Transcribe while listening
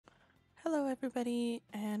Hello everybody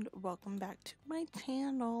and welcome back to my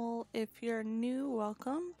channel. If you're new,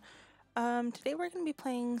 welcome. Today we're going to be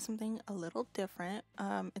playing something a little different.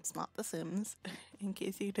 It's not The Sims, in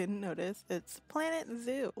case you didn't notice. It's Planet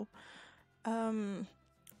Zoo.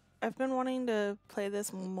 I've been wanting to play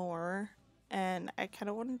this more and I kind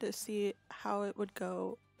of wanted to see how it would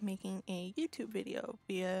go making a YouTube video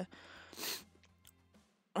with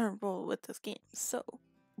this game. So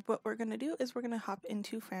what we're gonna do is we're gonna hop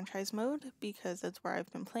into franchise mode because that's where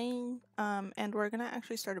I've been playing, and we're gonna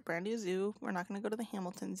actually start a brand new zoo. We're not gonna go to the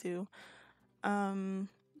Hamilton Zoo, but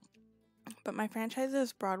my franchise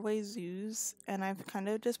is Broadway Zoos, and I've kind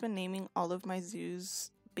of just been naming all of my zoos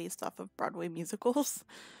based off of Broadway musicals.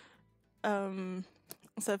 So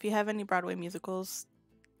if you have any Broadway musicals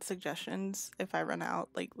suggestions, if I run out,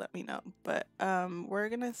 like, let me know. But we're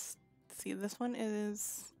gonna see, this one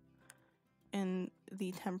is in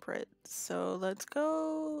the temperate, so let's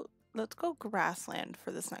go grassland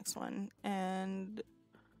for this next one. And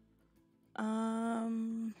you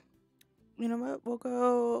know what, we'll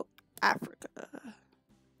go Africa.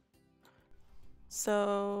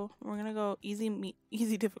 So we're gonna go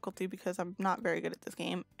easy difficulty because I'm not very good at this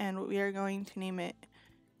game, and we are going to name it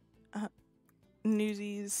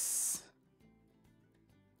Newsies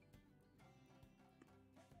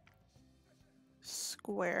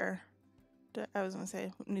Square. I was gonna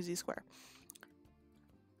say Newsies Square.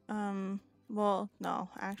 Well, no,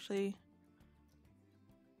 actually,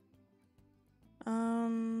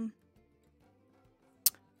 you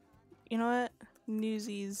know what?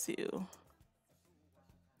 Newsies Zoo.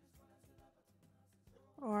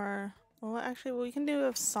 Or, well, actually, we can do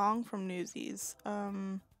a song from Newsies.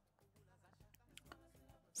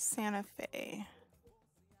 Santa Fe.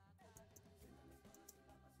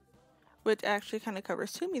 Which actually kind of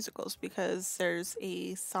covers two musicals because there's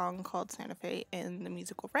a song called Santa Fe in the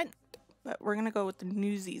musical Rent. But we're gonna go with the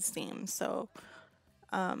Newsies theme. So,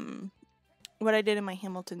 what I did in my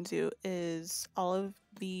Hamilton Zoo is all of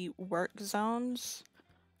the work zones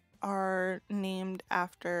are named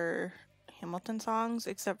after Hamilton songs,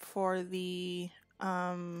 except for the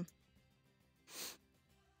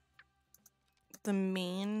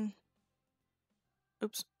main,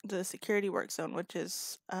 the security work zone, which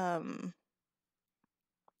is,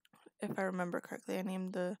 if I remember correctly, I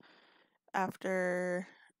named after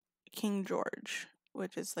King George,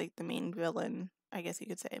 which is like the main villain, I guess you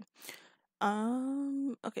could say.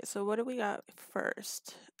 Okay, so what do we got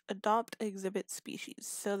first? Adopt exhibit species.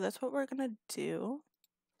 So that's what we're gonna do.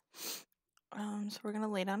 So we're gonna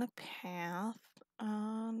lay down a path,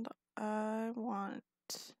 and I want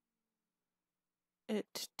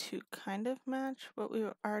it to kind of match what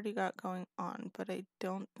we've already got going on, but I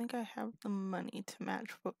don't think I have the money to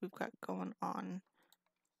match what we've got going on.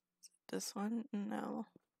 This one? No.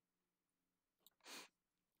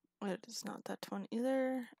 It is not that one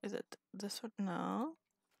either. Is it this one? No.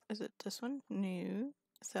 Is it this one? No.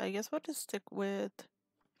 So I guess we'll just stick with,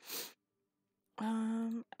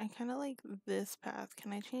 I kind of like this path.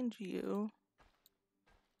 Can I change you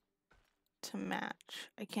to match?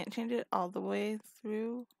 I can't change it all the way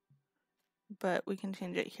through, but we can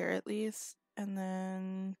change it here at least. And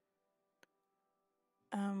then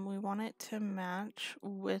we want it to match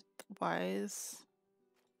width-wise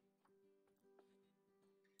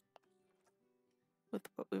with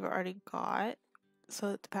what we've already got so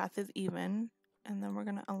that the path is even. And then we're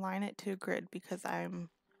going to align it to a grid because I'm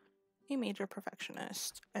a major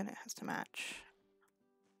perfectionist and it has to match.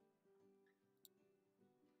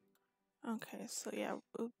 Okay, so yeah,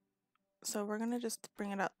 so we're going to just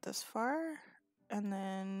bring it out this far and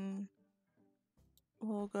then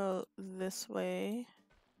we'll go this way.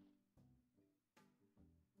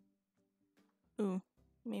 Ooh,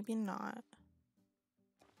 maybe not.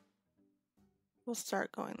 We'll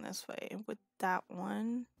start going this way with that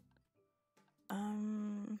one.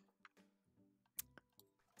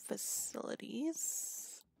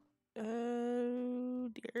 Facilities. Oh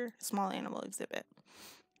dear. Small animal exhibit.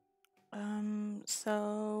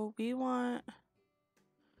 So we want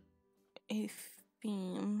a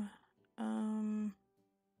theme.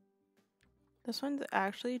 This one's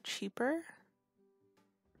actually cheaper.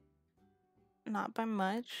 Not by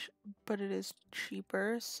much, but it is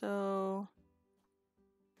cheaper, so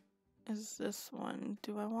is this one.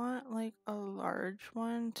 Do I want like a large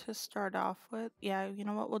one to start off with? Yeah, you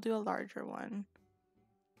know what? We'll do a larger one.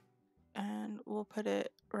 And we'll put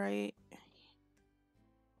it right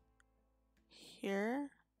here.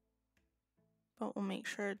 But we'll make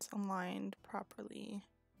sure it's aligned properly.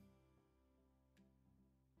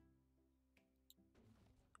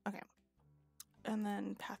 Okay. And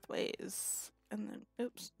then pathways. and then,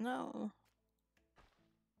 oops, no.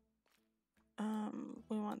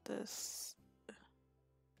 We want this.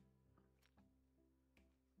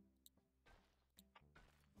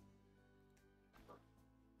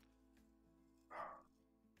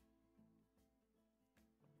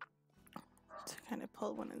 To kind of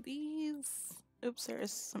pull one of these. Oops, there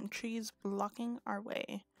is some trees blocking our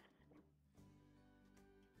way.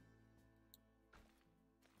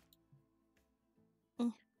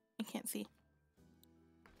 I can't see.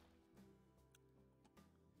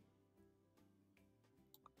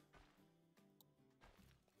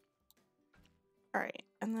 Alright,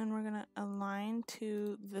 and then we're gonna align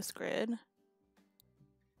to this grid.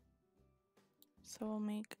 So we'll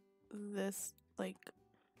make this like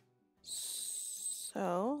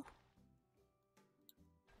so.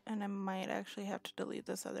 And I might actually have to delete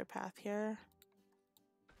this other path here.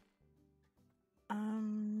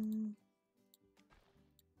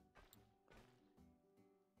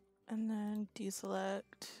 And then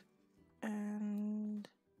deselect and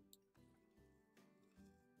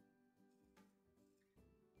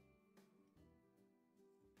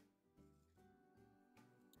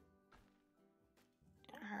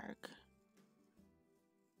arg.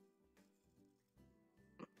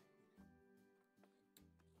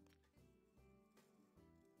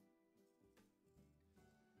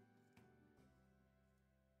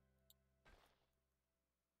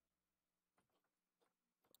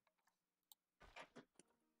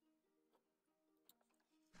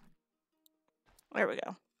 There we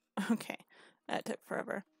go. Okay, that took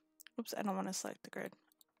forever. Oops, I don't want to select the grid.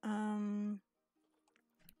 Alright,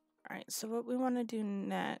 so what we want to do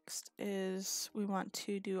next is we want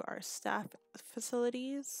to do our staff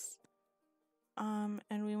facilities. And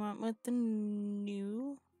we went with the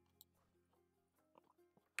new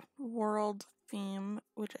world theme,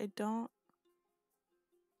 which I don't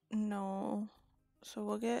know. So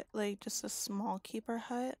we'll get like just a small keeper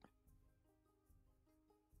hut.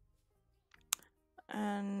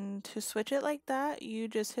 And to switch it like that, you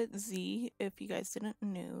just hit Z if you guys didn't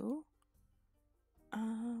know.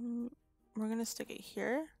 We're gonna stick it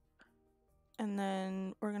here. And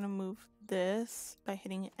then we're gonna move this by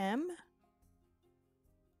hitting M.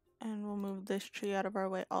 And we'll move this tree out of our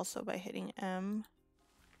way also by hitting M.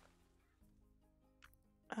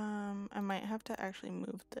 I might have to actually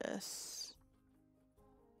move this.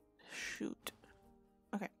 Shoot.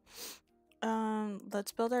 Okay.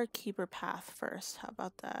 Let's build our keeper path first. How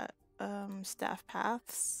about that? Staff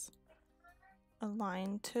paths.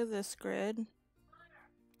 Align to this grid.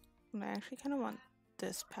 And I actually kind of want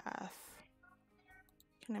this path.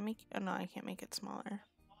 Can I make, oh no, I can't make it smaller.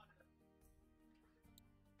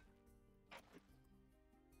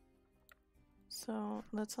 So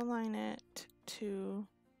let's align it to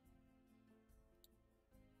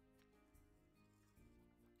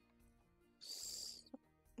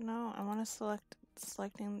no, I want to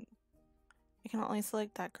selecting, I can only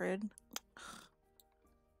select that grid.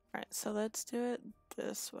 Alright, so let's do it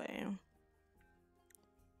this way.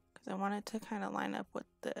 Because I want it to kind of line up with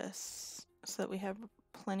this so that we have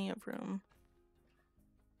plenty of room.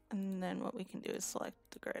 And then what we can do is select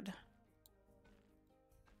the grid.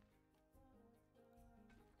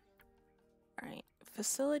 Alright,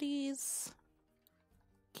 facilities,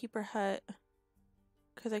 keeper hut,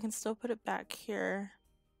 because I can still put it back here.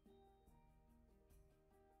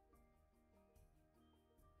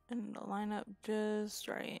 And it'll line up just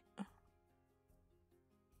right.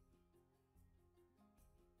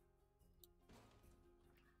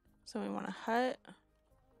 So we want a hut.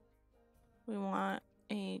 We want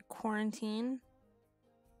a quarantine.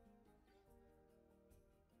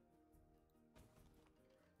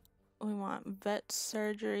 We want vet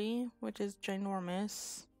surgery, which is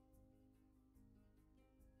ginormous.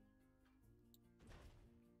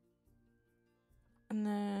 And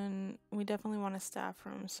then we definitely want a staff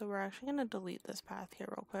room. So we're actually going to delete this path here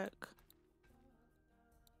real quick.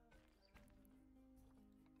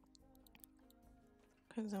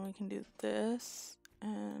 Because then we can do this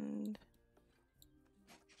and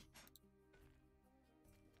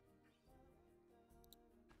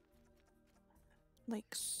like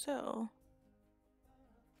so.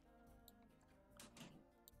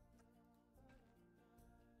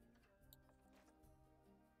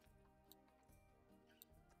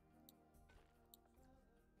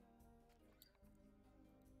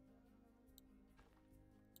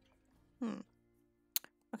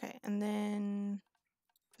 Okay, and then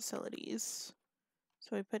facilities.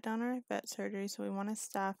 So we put down our vet surgery, so we want a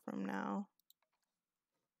staff room now.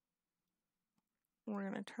 We're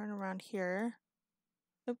gonna turn around here.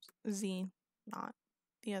 Oops, Z, not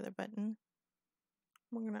the other button.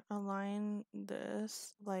 We're gonna align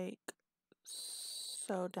this like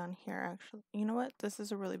so down here actually. You know what? This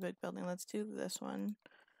is a really big building. Let's do this one.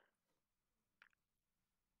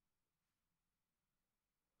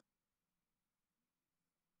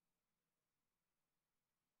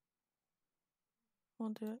 We'll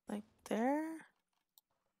do it like there.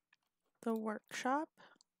 The workshop.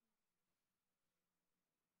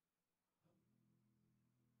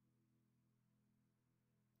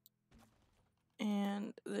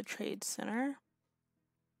 And the trade center,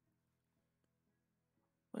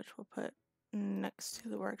 which we'll put next to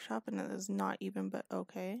the workshop, and it is not even, but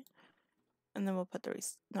okay. And then we'll put the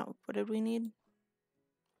no, what did we need?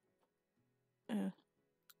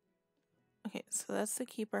 Okay, so that's the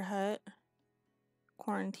keeper hut,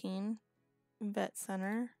 quarantine, vet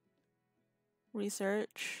center,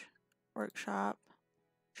 research, workshop,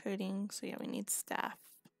 trading. So yeah, we need staff.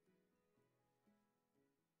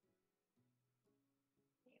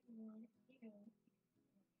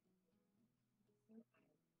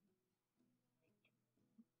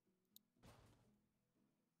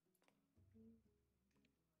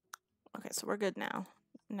 Okay, so we're good now.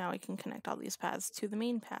 Now we can connect all these paths to the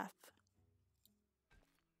main path.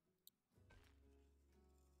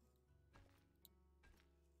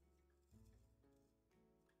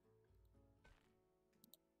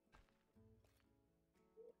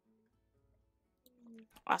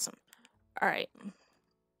 Awesome. All right.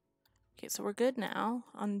 Okay, so we're good now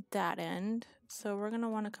on that end. So we're going to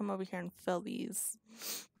want to come over here and fill these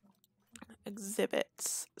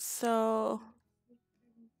exhibits. So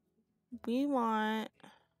we want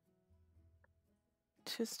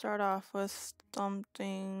to start off with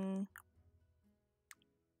something.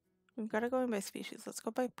 We've got to go in by species. Let's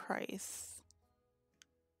go by price.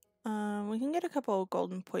 We can get a couple of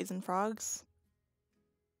golden poison frogs.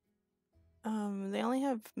 They only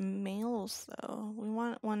have males though. We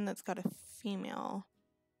want one that's got a female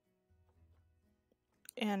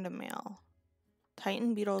and a male.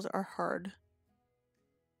 Titan beetles are hard.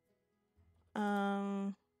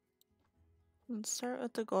 Let's start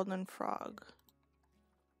with the golden frog,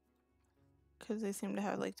 because they seem to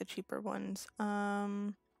have like the cheaper ones.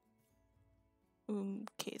 Okay,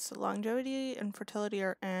 so longevity and fertility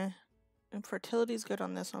are eh. And fertility is good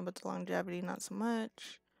on this one, but the longevity not so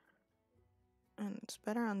much. And it's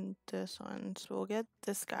better on this one, so we'll get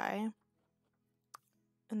this guy.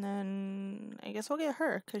 And then I guess we'll get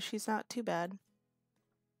her, because she's not too bad.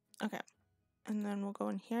 Okay. And then we'll go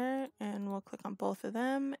in here, and we'll click on both of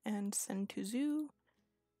them, and send to zoo. And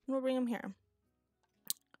we'll bring them here.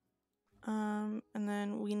 And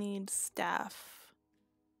then we need staff.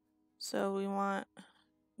 So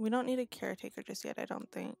we don't need a caretaker just yet, I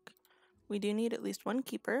don't think. We do need at least one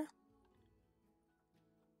keeper.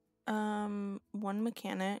 One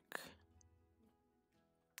mechanic.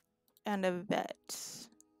 And a vet.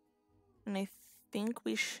 And I think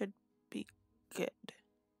we should be good.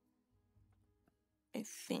 I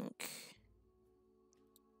think.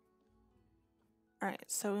 Alright,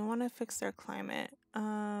 so we want to fix their climate.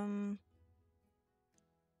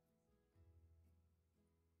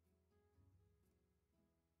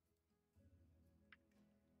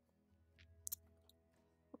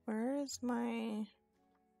 Where is my...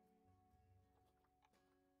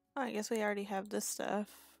 Oh, I guess we already have this stuff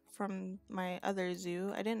from my other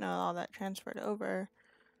zoo. I didn't know all that transferred over.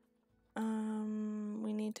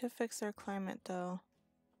 We need to fix their climate though.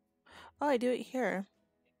 Oh, I do it here.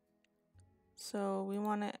 So we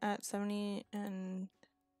want it at 70, and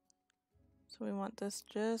so we want this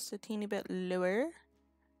just a teeny bit lower,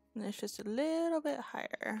 and it's just a little bit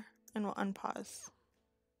higher, and we'll unpause.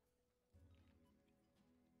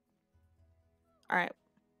 All right.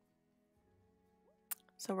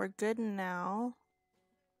 So we're good now.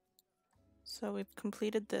 So we've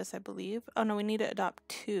completed this, I believe. Oh no, we need to adopt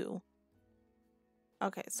 2.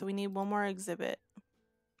 Okay, so we need one more exhibit.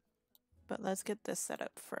 But let's get this set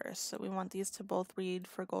up first. So we want these to both read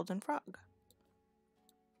for Golden Frog.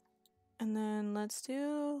 And then let's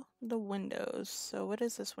do the windows. So what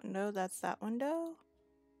is this window? That's that window.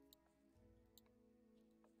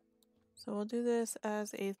 So we'll do this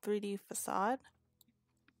as a 3D facade.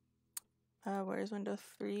 Where's window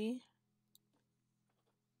 3?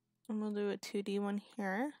 And we'll do a 2D one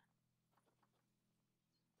here.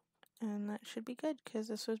 And that should be good because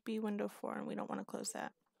this would be window 4 and we don't want to close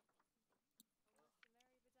that.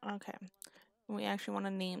 Okay. We actually want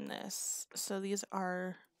to name this. So these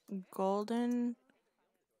are golden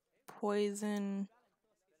poison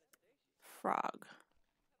frog.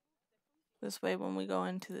 This way when we go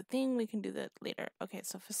into the thing, we can do that later. Okay,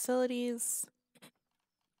 so facilities,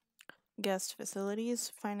 guest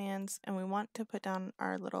facilities, finance, and we want to put down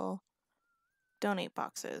our little donate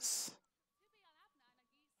boxes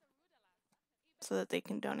so that they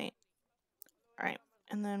can donate. All right,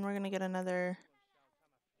 and then we're gonna get another.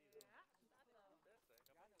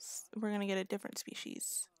 We're gonna get a different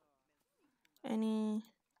species. And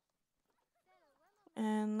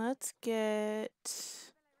let's look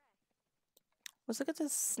at the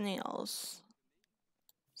snails.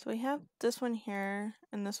 So we have this one here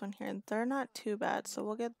and this one here. They're not too bad, so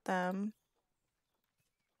we'll get them.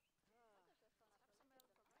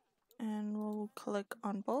 And we'll click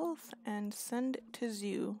on both and send to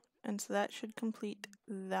zoo. And so that should complete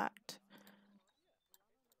that.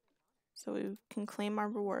 So we can claim our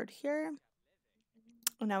reward here.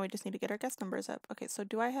 And now we just need to get our guest numbers up. Okay, so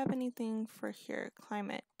do I have anything for here?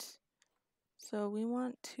 Climate. So we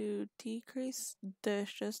want to decrease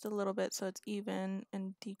this just a little bit so it's even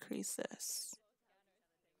and decrease this.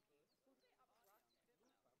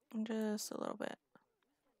 Just a little bit.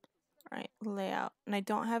 Alright, layout. And I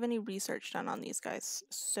don't have any research done on these guys,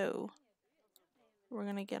 so we're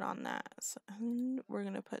gonna get on that. So, we're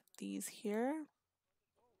gonna put these here.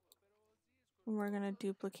 We're gonna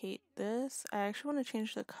duplicate this. I actually want to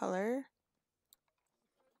change the color.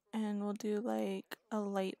 And we'll do like a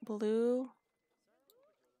light blue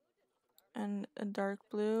and a dark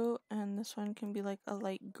blue, and this one can be like a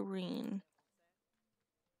light green.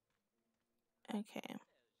 Okay.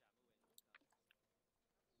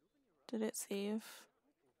 Did it save?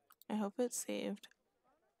 I hope it saved.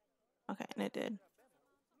 Okay, and it did.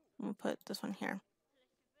 We'll put this one here.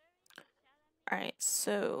 Alright,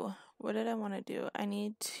 so what did I want to do? I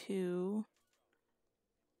need to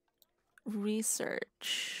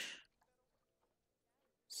research.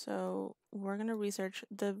 So we're going to research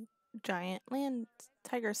the giant land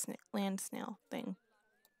snail thing.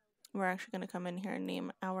 We're actually going to come in here and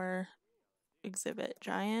name our exhibit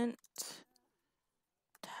giant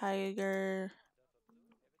tiger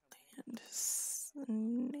land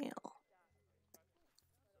snail.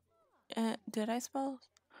 Did I spell?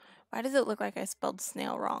 Why does it look like I spelled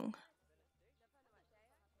snail wrong?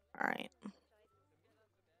 Alright.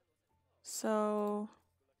 So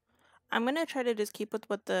I'm going to try to just keep with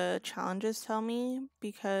what the challenges tell me,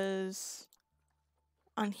 because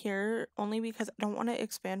on here, only because I don't want to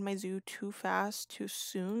expand my zoo too fast, too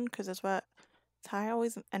soon, because that's how I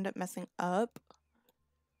always end up messing up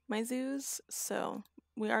my zoos. So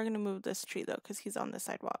we are going to move this tree though, because he's on the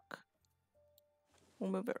sidewalk. We'll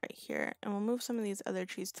move it right here, and we'll move some of these other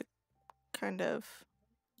trees to kind of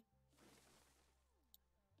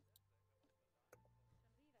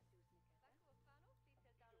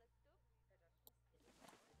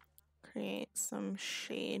create some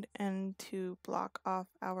shade and to block off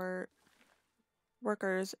our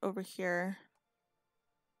workers over here,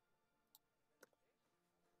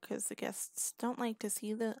 because the guests don't like to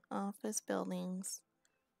see the office buildings,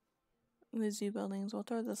 the zoo buildings. We'll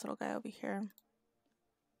throw this little guy over here.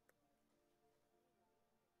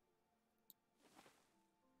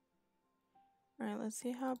 Alright, let's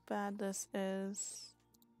see how bad this is.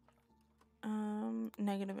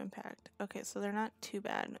 Negative impact. Okay, so they're not too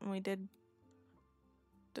bad, and we did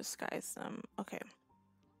disguise them. Okay.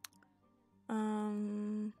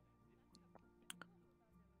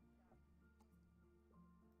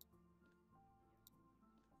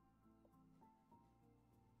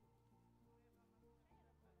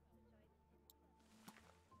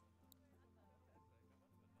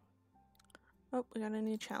 Oh, we got a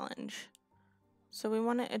new challenge. So we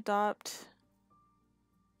want to adopt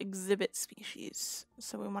exhibit species.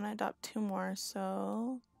 So we want to adopt 2 more.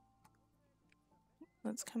 So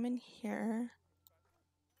let's come in here,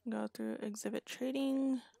 go through exhibit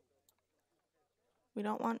trading. We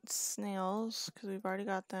don't want snails because we've already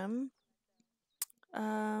got them.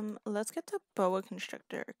 Let's get the boa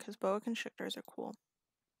constrictor because boa constrictors are cool.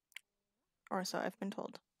 Or so I've been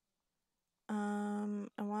told. I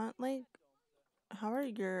want like, how are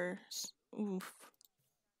yours? Oof.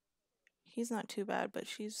 He's not too bad, but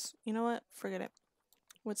she's, you know what? Forget it.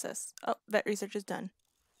 What's this? Oh, vet research is done.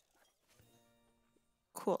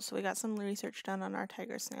 Cool, so we got some research done on our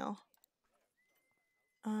tiger snail.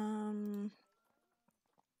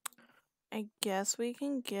 I guess we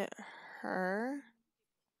can get her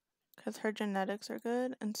because her genetics are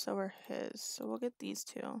good and so are his. So we'll get these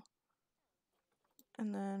 2.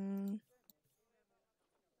 And then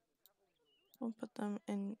we'll put them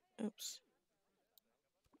in, oops.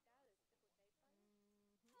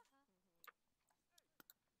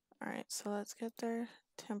 Alright, so let's get their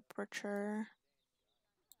temperature.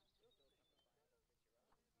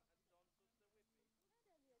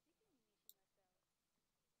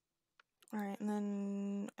 Alright, and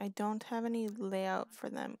then I don't have any layout for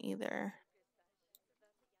them either.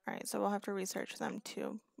 Alright, so we'll have to research them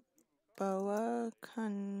too. Boa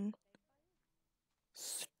constrictor.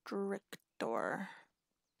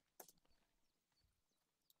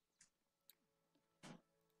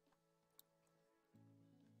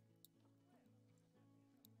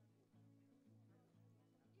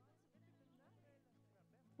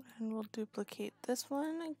 And we'll duplicate this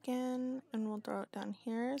one again, and we'll throw it down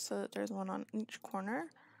here so that there's one on each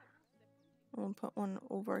corner. We'll put one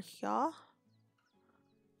over here.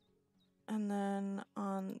 And then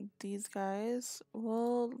on these guys,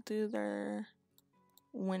 we'll do their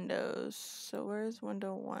windows. So where's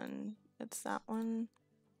window 1? It's that one.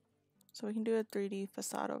 So we can do a 3D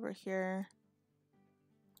facade over here.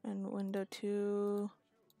 And window 2,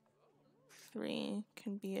 3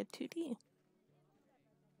 can be a 2D.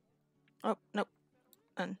 Oh, nope.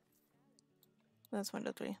 None. That's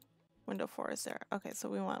window 3. Window 4 is there. Okay, so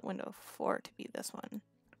we want window 4 to be this one.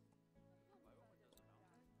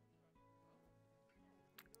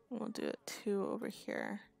 We'll do it 2 over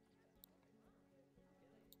here.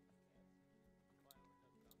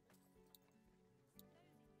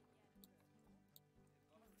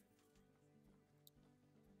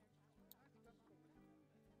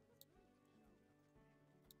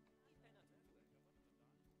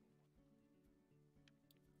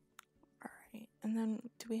 Alright, and then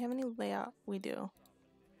do we have any layout? We do.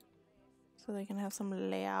 So they can have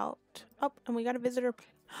some layout. Oh, and we got a visitor.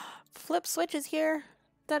 Flip Switch is here.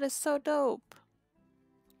 That is so dope.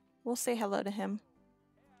 We'll say hello to him.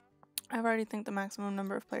 I've already thanked the maximum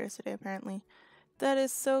number of players today, apparently. That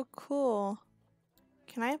is so cool.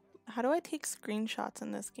 Can I, how do I take screenshots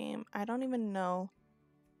in this game? I don't even know.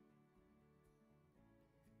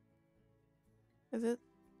 Is it,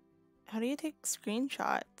 how do you take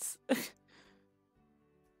screenshots?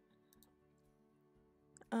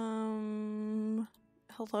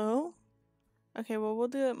 Hello? Okay, well, we'll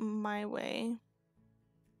do it my way.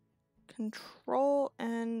 Control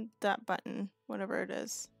and that button, whatever it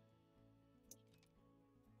is.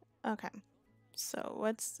 Okay, so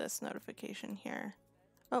what's this notification here?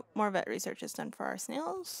 Oh, more vet research is done for our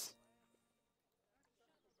snails.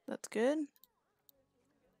 That's good.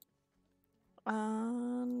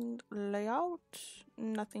 And layout,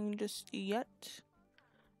 nothing just yet.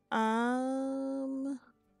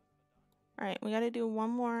 Alright, we gotta do one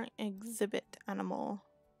more exhibit animal.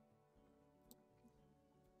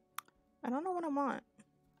 I don't know what I want.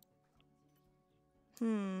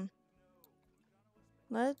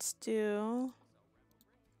 Let's do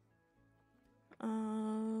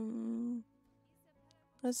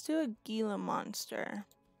let's do a Gila monster.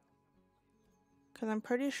 Cause I'm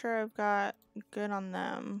pretty sure I've got good on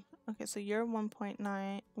them. Okay, so you're 1.9,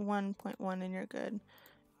 1.1 and you're good.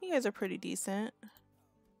 You guys are pretty decent.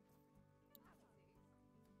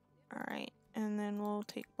 Alright, and then we'll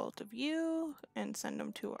take both of you and send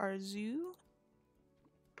them to our zoo.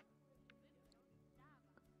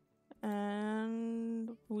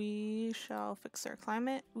 And we shall fix their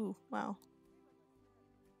climate. Ooh, wow.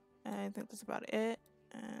 I think that's about it.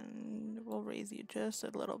 And we'll raise you just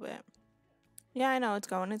a little bit. Yeah, I know, it's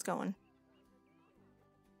going, it's going.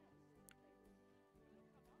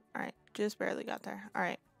 Alright, just barely got there.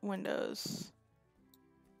 Alright, windows.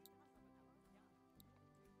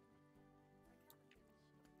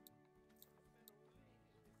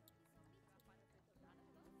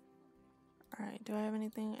 Alright, do I have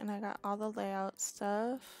anything? And I got all the layout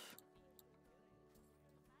stuff.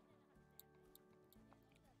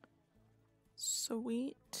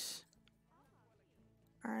 Sweet.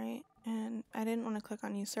 Alright, and I didn't want to click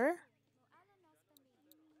on you, sir.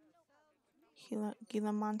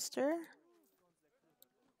 Gila monster.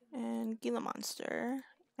 And Gila monster.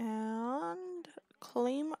 And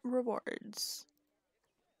claim rewards.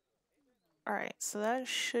 Alright, so that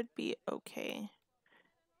should be okay.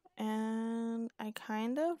 And I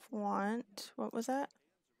kind of want, what was that?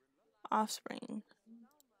 Offspring.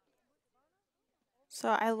 So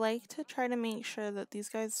I like to try to make sure that these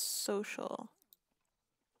guys' social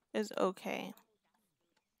is okay.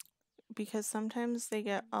 Because sometimes they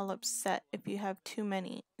get all upset if you have too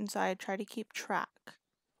many. And so I try to keep track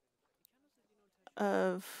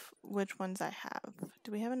of which ones I have.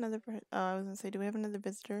 Do we have another, I was gonna say, do we have another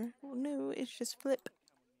visitor? Oh, no, it's just Flip.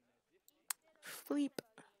 Flip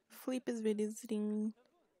is visiting.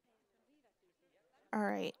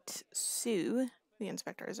 Alright, Sue, the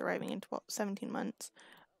inspector, is arriving in 17 months.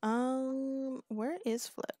 Where is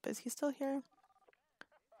Flip? Is he still here?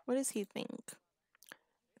 What does he think?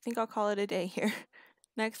 I think I'll call it a day here.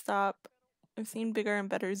 Next stop, I've seen bigger and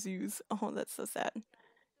better zoos. Oh, that's so sad.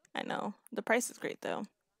 I know. The price is great though.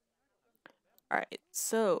 Alright,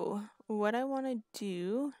 so what I want to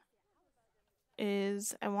do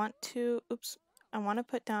is I want to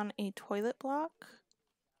put down a toilet block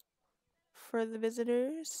for the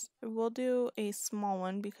visitors. We'll do a small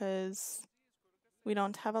one because we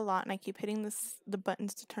don't have a lot and I keep hitting the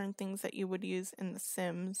buttons to turn things that you would use in The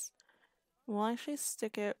Sims. We'll actually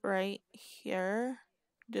stick it right here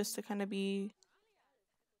just to kind of be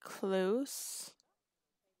close.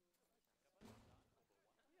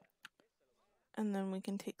 And then we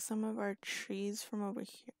can take some of our trees from over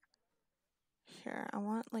here. Here, I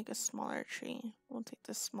want like a smaller tree. We'll take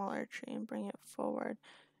the smaller tree and bring it forward.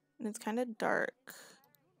 And it's kind of dark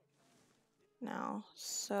now.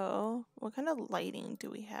 So, what kind of lighting do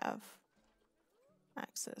we have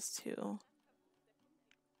access to?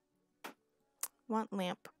 Want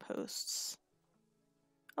lamp posts.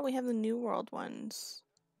 Oh, we have the New World ones.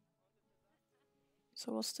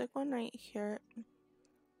 So we'll stick one right here.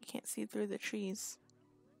 You can't see through the trees.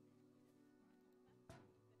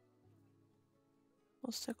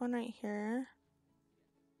 We'll stick one right here.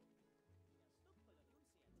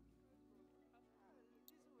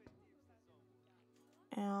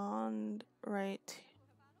 And right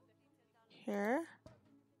here.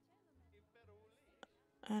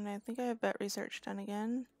 And I think I have bet research done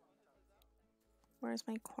again. Where's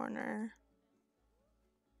my corner?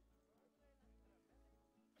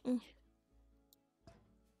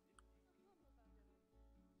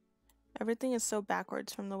 Everything is so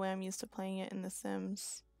backwards from the way I'm used to playing it in The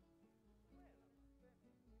Sims.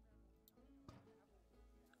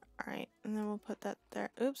 Alright, and then we'll put that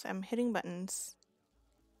there. Oops, I'm hitting buttons.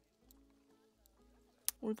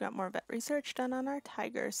 We've got more vet research done on our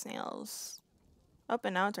tiger snails. Oh,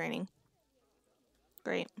 and now it's raining.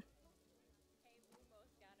 Great.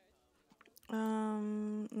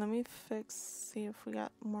 Let me see if we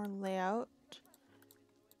got more layout.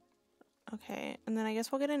 Okay, and then I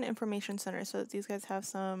guess we'll get an information center so that these guys have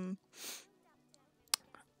some,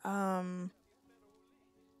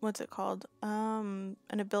 what's it called? An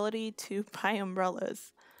ability to buy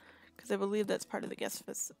umbrellas. Because I believe that's part of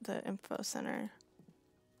the info center.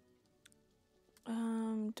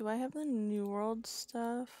 Do I have the New World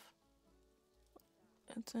stuff?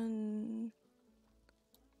 It's in...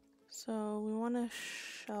 So we want a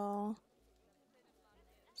shell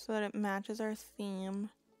so that it matches our theme.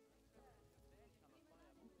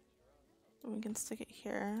 We can stick it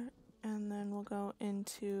here, and then we'll go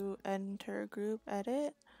into enter group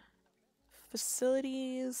edit,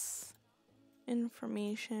 facilities,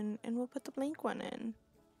 information, and we'll put the blank one in.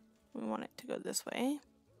 We want it to go this way.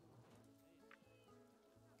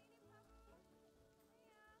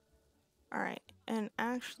 Alright, and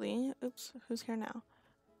actually, oops, who's here now?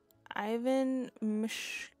 Ivan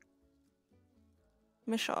Mishov.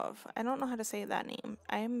 I don't know how to say that name.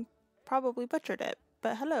 I'm probably butchered it,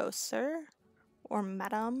 but hello, sir. Or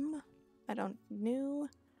madam. I don't know.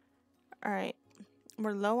 Alright,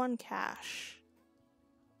 we're low on cash.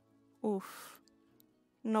 Oof.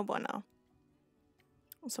 No bueno.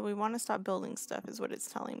 So we want to stop building stuff is what it's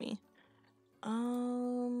telling me.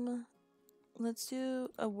 Let's do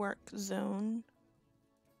a work zone.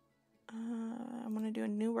 I'm gonna do a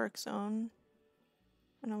new work zone.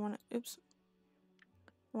 And I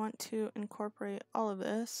want to incorporate all of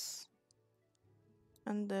this.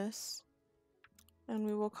 And this. And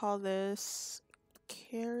we will call this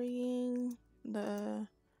carrying the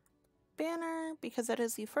banner because that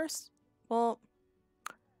is the first,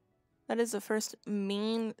 that is the first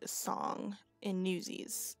main song in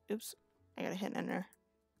Newsies. Oops, I gotta hit enter.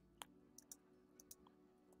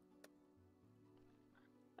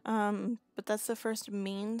 But that's the first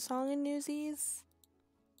main song in Newsies.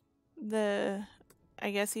 I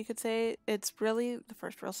guess you could say it's really the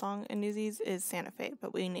first real song in Newsies is Santa Fe,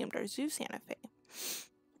 but we named our zoo Santa Fe.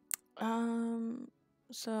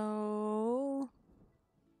 So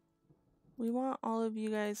we want all of you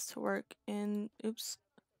guys to work in,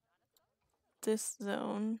 this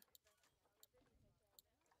zone.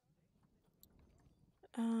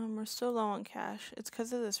 We're still low on cash. It's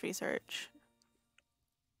because of this research.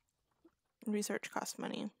 Research costs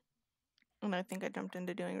money. And I think I jumped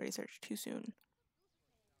into doing research too soon.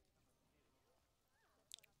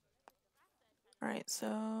 Alright,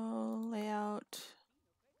 so layout.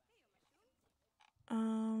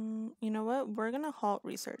 You know what? We're gonna halt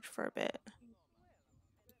research for a bit.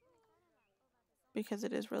 Because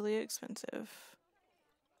it is really expensive.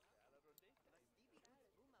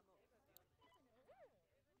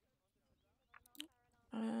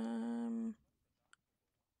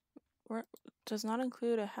 Does not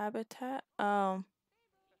include a habitat. Oh.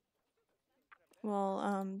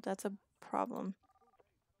 Well, that's a problem.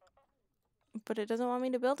 But it doesn't want me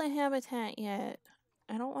to build a habitat yet.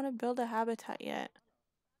 I don't want to build a habitat yet.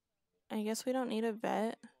 I guess we don't need a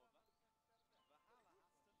vet.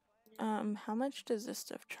 How much does this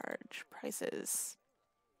stuff charge? Prices.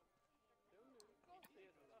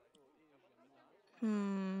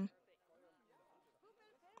 Well,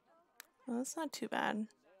 that's not too bad.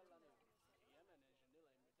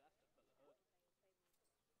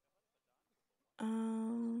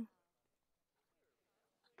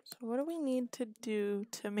 So what do we need to do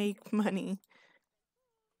to make money?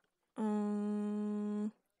 I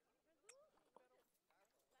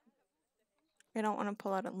don't want to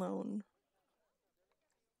pull out a loan.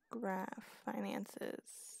 Graph,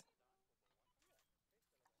 finances.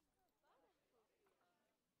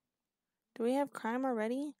 Do we have crime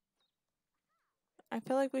already? I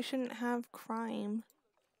feel like we shouldn't have crime.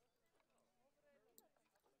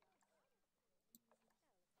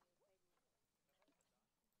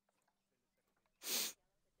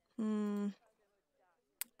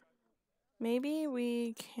 Maybe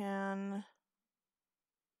we can...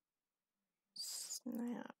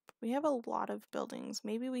 Snap. We have a lot of buildings.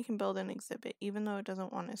 Maybe we can build an exhibit, even though it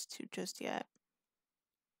doesn't want us to just yet.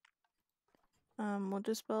 We'll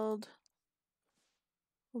just build...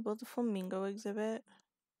 We'll build a flamingo exhibit.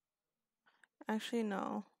 Actually,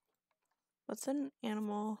 no. What's an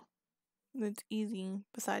animal that's easy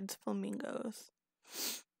besides flamingos?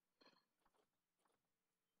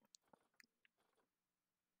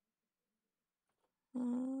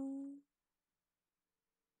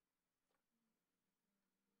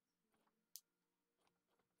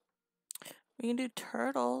 We can do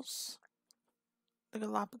turtles. The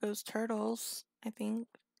Galapagos turtles, I think.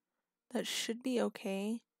 That should be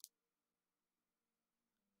okay.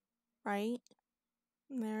 Right?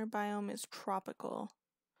 Their biome is tropical.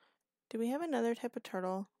 Do we have another type of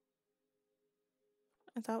turtle?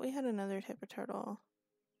 I thought we had another type of turtle.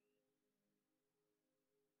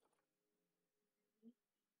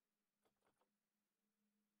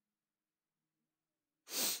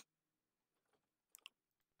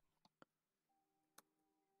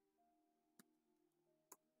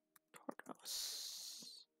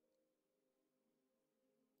 Tortoise.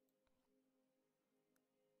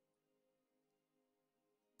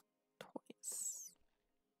 Toys.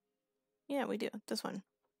 Yeah, we do. This one.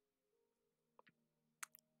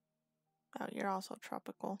 Oh, you're also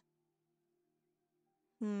tropical.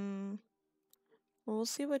 Well, we'll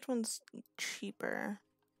see which one's cheaper.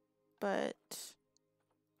 But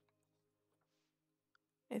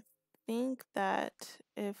I think that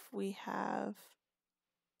if we have...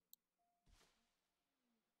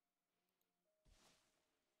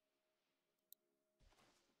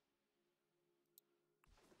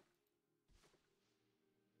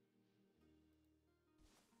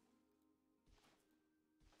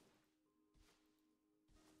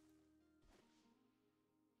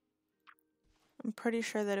 I'm pretty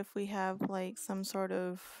sure that if we have like some sort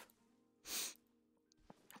of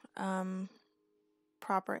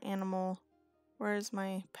proper animal... Where is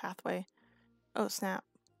my pathway? Oh, snap.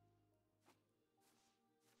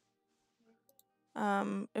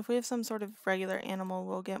 If we have some sort of regular animal,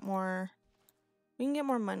 we'll get more... We can get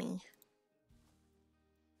more money.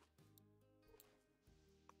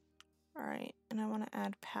 Alright, and I want to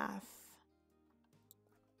add path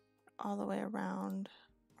all the way around,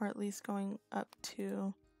 or at least going up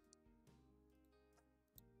to...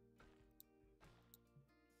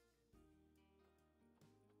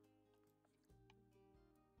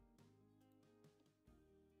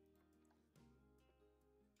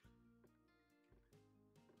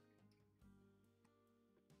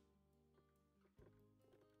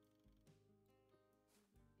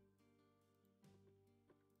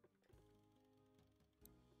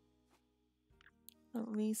 At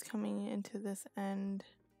least coming into this end.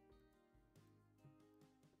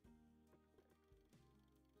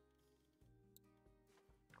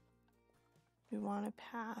 We want a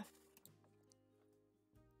path.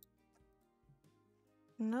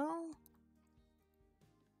 No?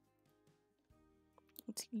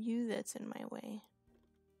 It's you that's in my way.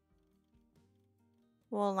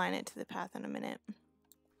 We'll align it to the path in a minute.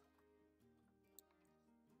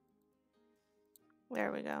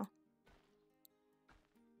 There we go.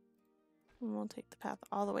 And we'll take the path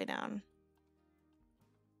all the way down.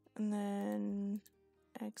 And then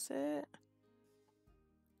exit.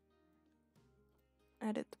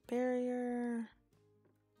 Edit the barrier.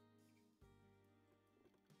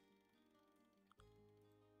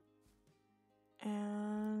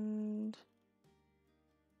 And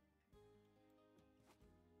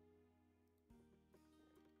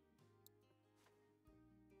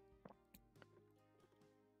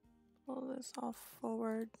pull this all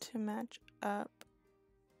forward to match up.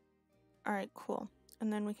 Alright, cool.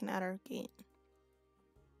 And then we can add our gate.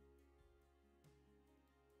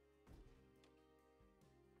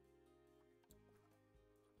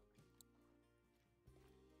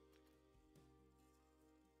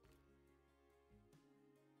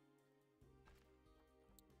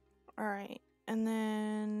 Alright, and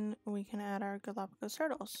then we can add our Galapagos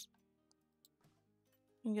turtles.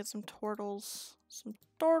 We can get some turtles. Some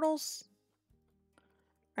turtles!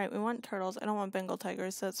 Alright, we want turtles. I don't want Bengal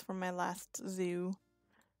tigers, so that's from my last zoo.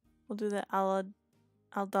 We'll do the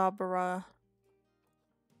Aldabra.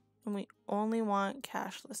 And we only want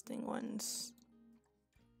cash listing ones.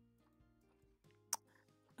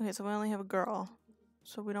 Okay, so we only have a girl.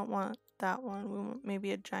 So we don't want that one. We want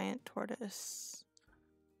maybe a giant tortoise.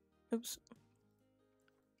 Oops.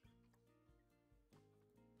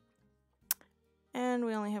 And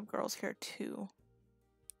we only have girls here too.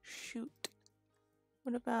 Shoot.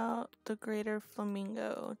 What about the greater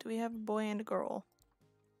flamingo? Do we have a boy and a girl?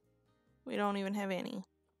 We don't even have any.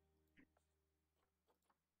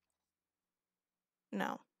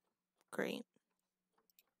 No. Great.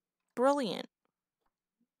 Brilliant.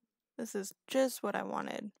 This is just what I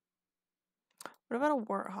wanted. What about a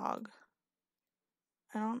warthog?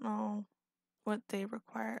 I don't know what they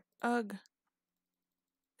require. Ugh.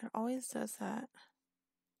 It always does that.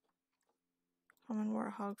 Common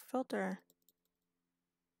warthog filter.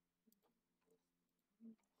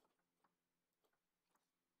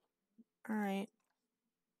 Alright.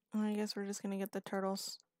 I guess we're just gonna get the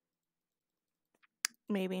turtles.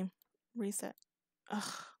 Maybe. Reset.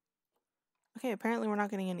 Ugh. Okay, apparently we're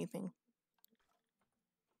not getting anything.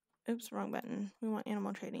 Oops, wrong button. We want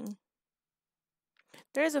animal trading.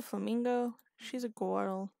 There's a flamingo. She's a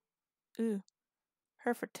girl. Ooh.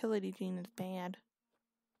 Her fertility gene is bad.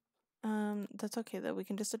 That's okay though. We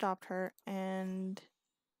can just adopt her and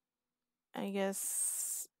I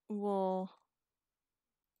guess we'll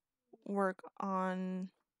work on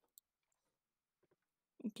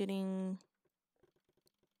getting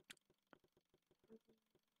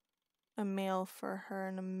a male for her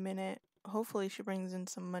in a minute. Hopefully she brings in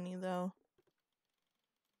some money though.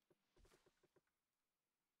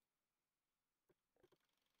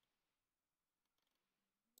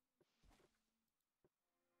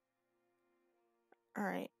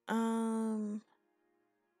 Alright,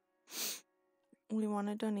 we want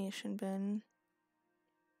a donation bin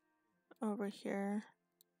over here.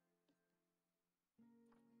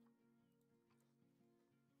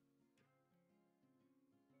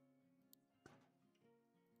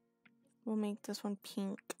 We'll make this one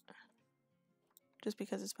pink just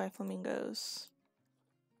because it's by flamingos.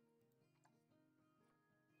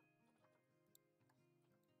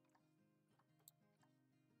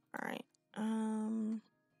 Alright,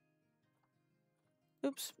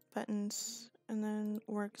 oops, buttons, and then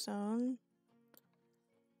work zone.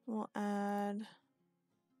 We'll add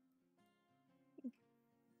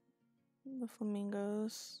the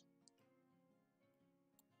flamingos.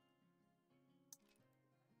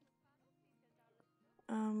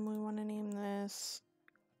 We want to name this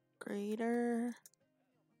Greater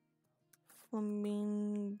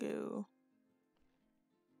Flamingo.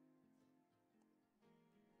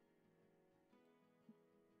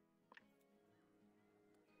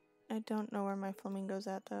 I don't know where my flamingo's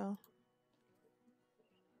at though.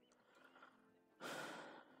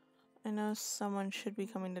 I know someone should be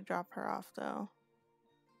coming to drop her off though.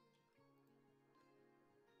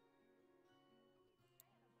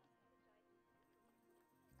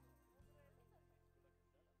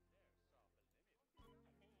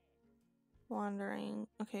 Wandering.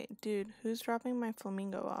 Okay, dude, who's dropping my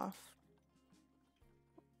flamingo off?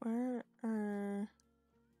 Where are...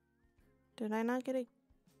 Did I not get a...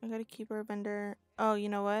 I got a keeper vendor. Oh, you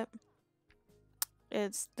know what?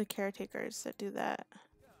 It's the caretakers that do that.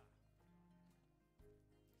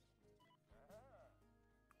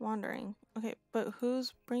 Wandering. Okay, but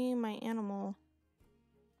who's bringing my animal?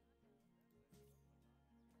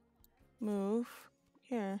 Move.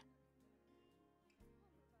 Here.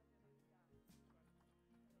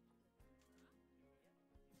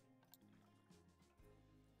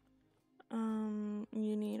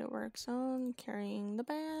 You need a work zone carrying the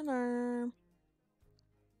banner.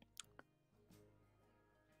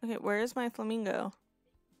 Okay, where is my flamingo?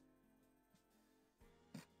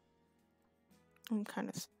 I'm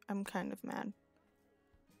kind of mad.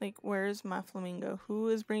 Like, where's my flamingo? Who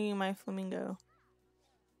is bringing my flamingo?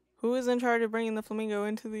 Who is in charge of bringing the flamingo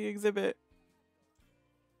into the exhibit?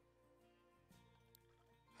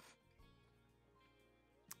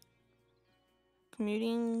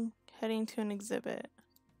 Commuting, heading to an exhibit.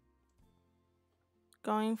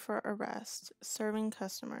 Going for a rest. Serving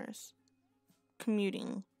customers.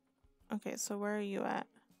 Commuting. Okay, so where are you at?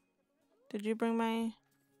 Did you bring my...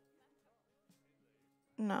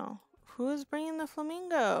 No. Who is bringing the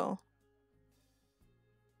flamingo?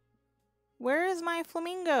 Where is my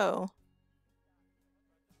flamingo?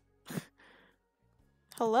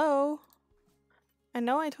 Hello? I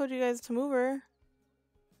know I told you guys to move her.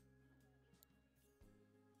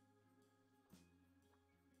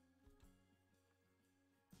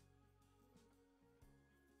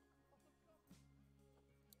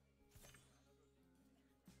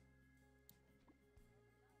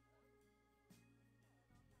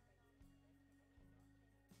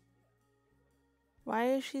 Why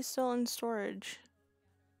is she still in storage?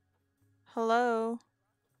 Hello?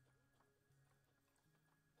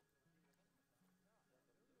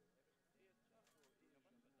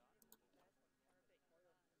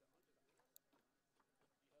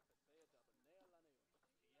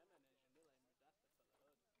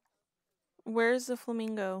 Where's the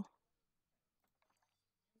flamingo?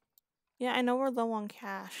 Yeah, I know we're low on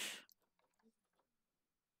cash.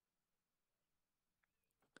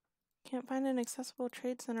 Can't find an accessible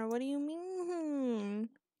trade center. What do you mean?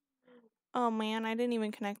 Oh man, I didn't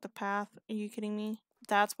even connect the path. Are you kidding me?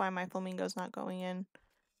 That's why my flamingo's not going in.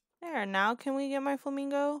 There, now can we get my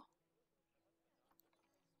flamingo?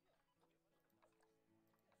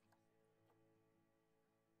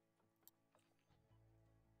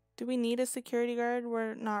 Do we need a security guard?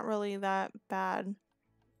 We're not really that bad.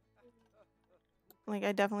 Like,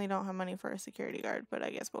 I definitely don't have money for a security guard, but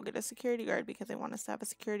I guess we'll get a security guard because they want us to have a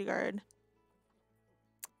security guard.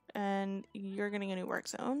 And you're getting a new work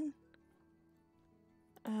zone.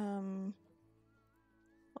 We'll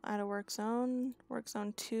add a work zone. Work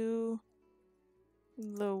zone 2.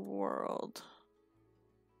 The world.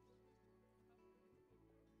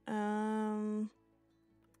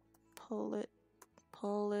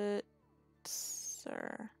 Pulitzer.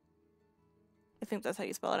 I think that's how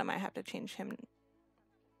you spell it. I might have to change him.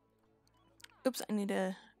 Oops, I need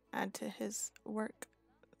to add to his work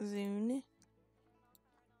zone.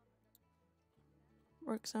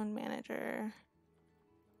 Work zone manager.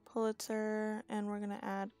 Pulitzer, and we're gonna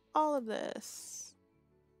add all of this.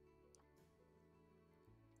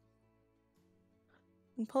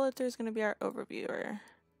 And Pulitzer is gonna be our overviewer.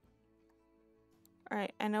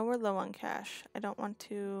 Alright, I know we're low on cash. I don't want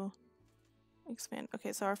to expand.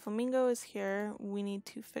 Okay, so our flamingo is here. We need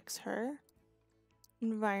to fix her.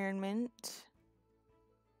 Environment.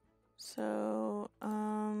 So,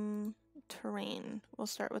 terrain. We'll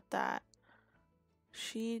start with that.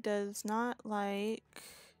 She does not like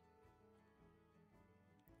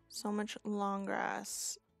so much long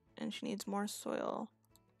grass, and she needs more soil.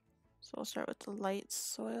 So we'll start with the light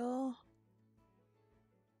soil.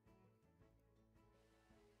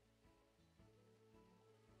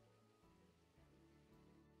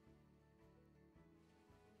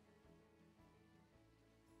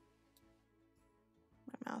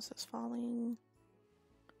 My mouse is falling.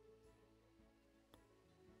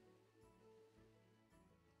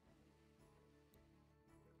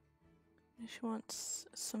 She wants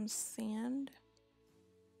some sand.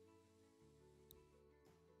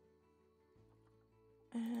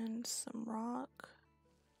 And some rock.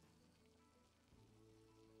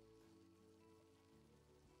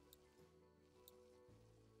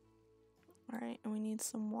 Alright, and we need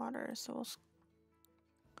some water, so we'll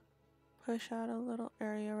push out a little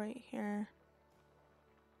area right here.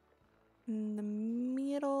 In the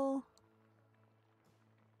middle.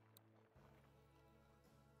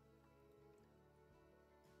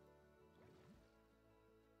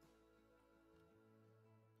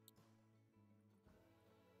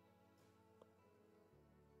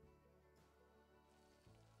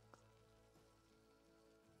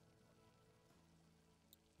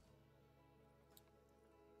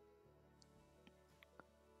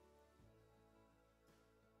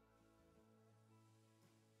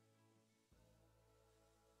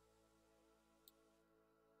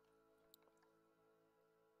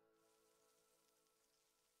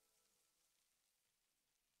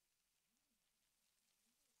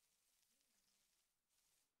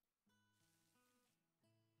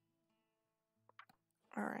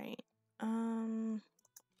 Alright. Do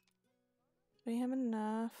we have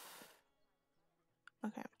enough?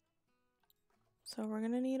 Okay. So we're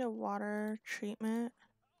gonna need a water treatment.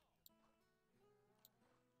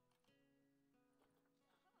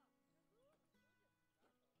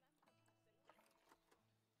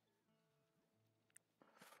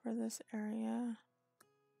 For this area.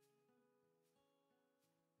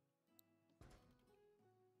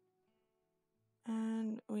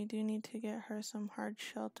 And we do need to get her some hard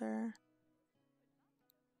shelter.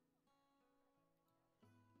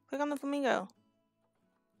 Click on the flamingo.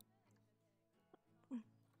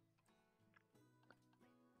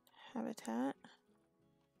 Habitat.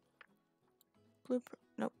 Blueprint.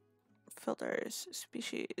 Nope. Filters.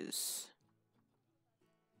 Species.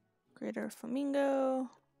 Greater flamingo.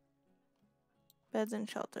 Beds and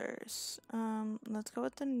shelters. Let's go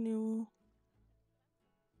with the new.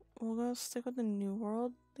 We'll go stick with the New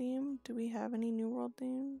World theme. Do we have any New World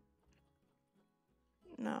theme?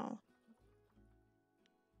 No.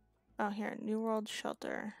 Oh, here. New World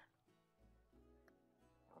shelter.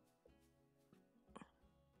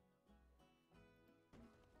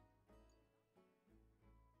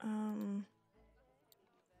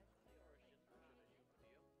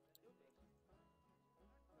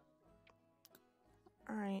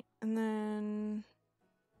 Alright, and then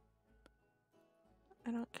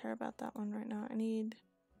I don't care about that one right now. I need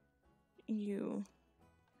you.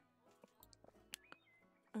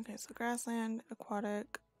 Okay, so grassland,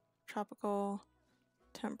 aquatic, tropical,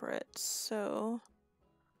 temperate. So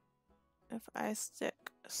if I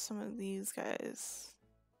stick some of these guys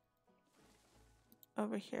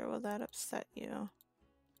over here, will that upset you?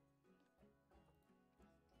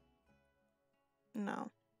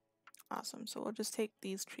 No. Awesome. So we'll just take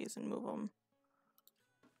these trees and move them.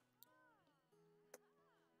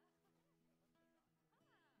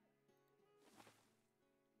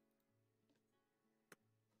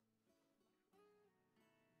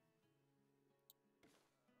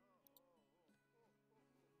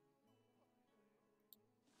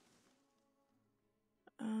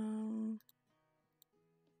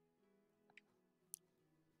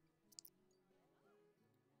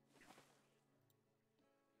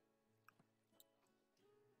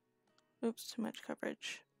 Oops, too much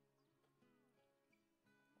coverage.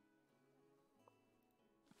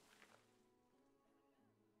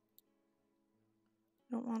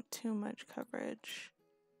 Don't want too much coverage.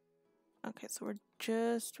 Okay, so we're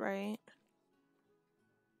just right.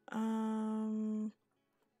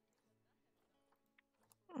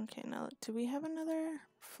 Okay, now do we have another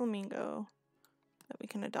flamingo that we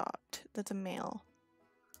can adopt that's a male?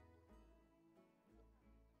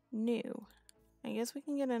 New. I guess we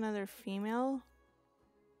can get another female.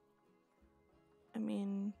 I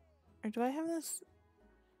mean, or do I have this?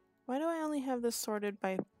 Why do I only have this sorted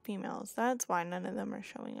by females? That's why none of them are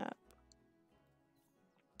showing up.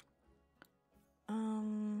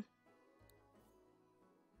 And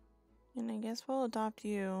I guess we'll adopt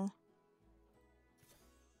you.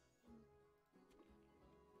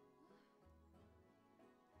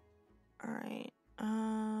 Alright,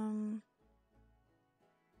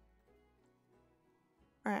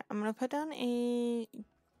 alright, I'm gonna put down a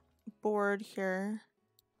board here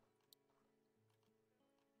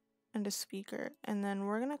and a speaker, and then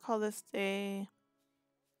we're gonna call this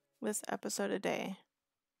episode a day.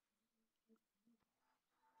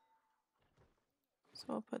 So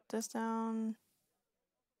we'll put this down,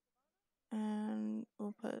 and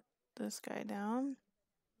we'll put this guy down,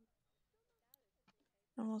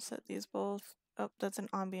 and we'll set these both. Oh, that's an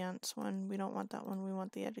ambiance one. We don't want that one. We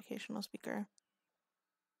want the educational speaker.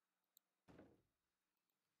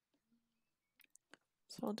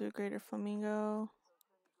 So we'll do Greater Flamingo.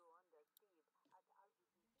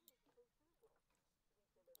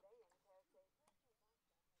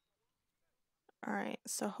 Alright,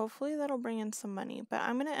 so hopefully that'll bring in some money. But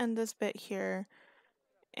I'm going to end this bit here.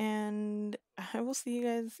 And I will see you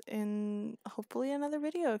guys in hopefully another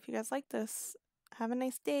video if you guys like this. Have a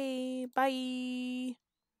nice day. Bye.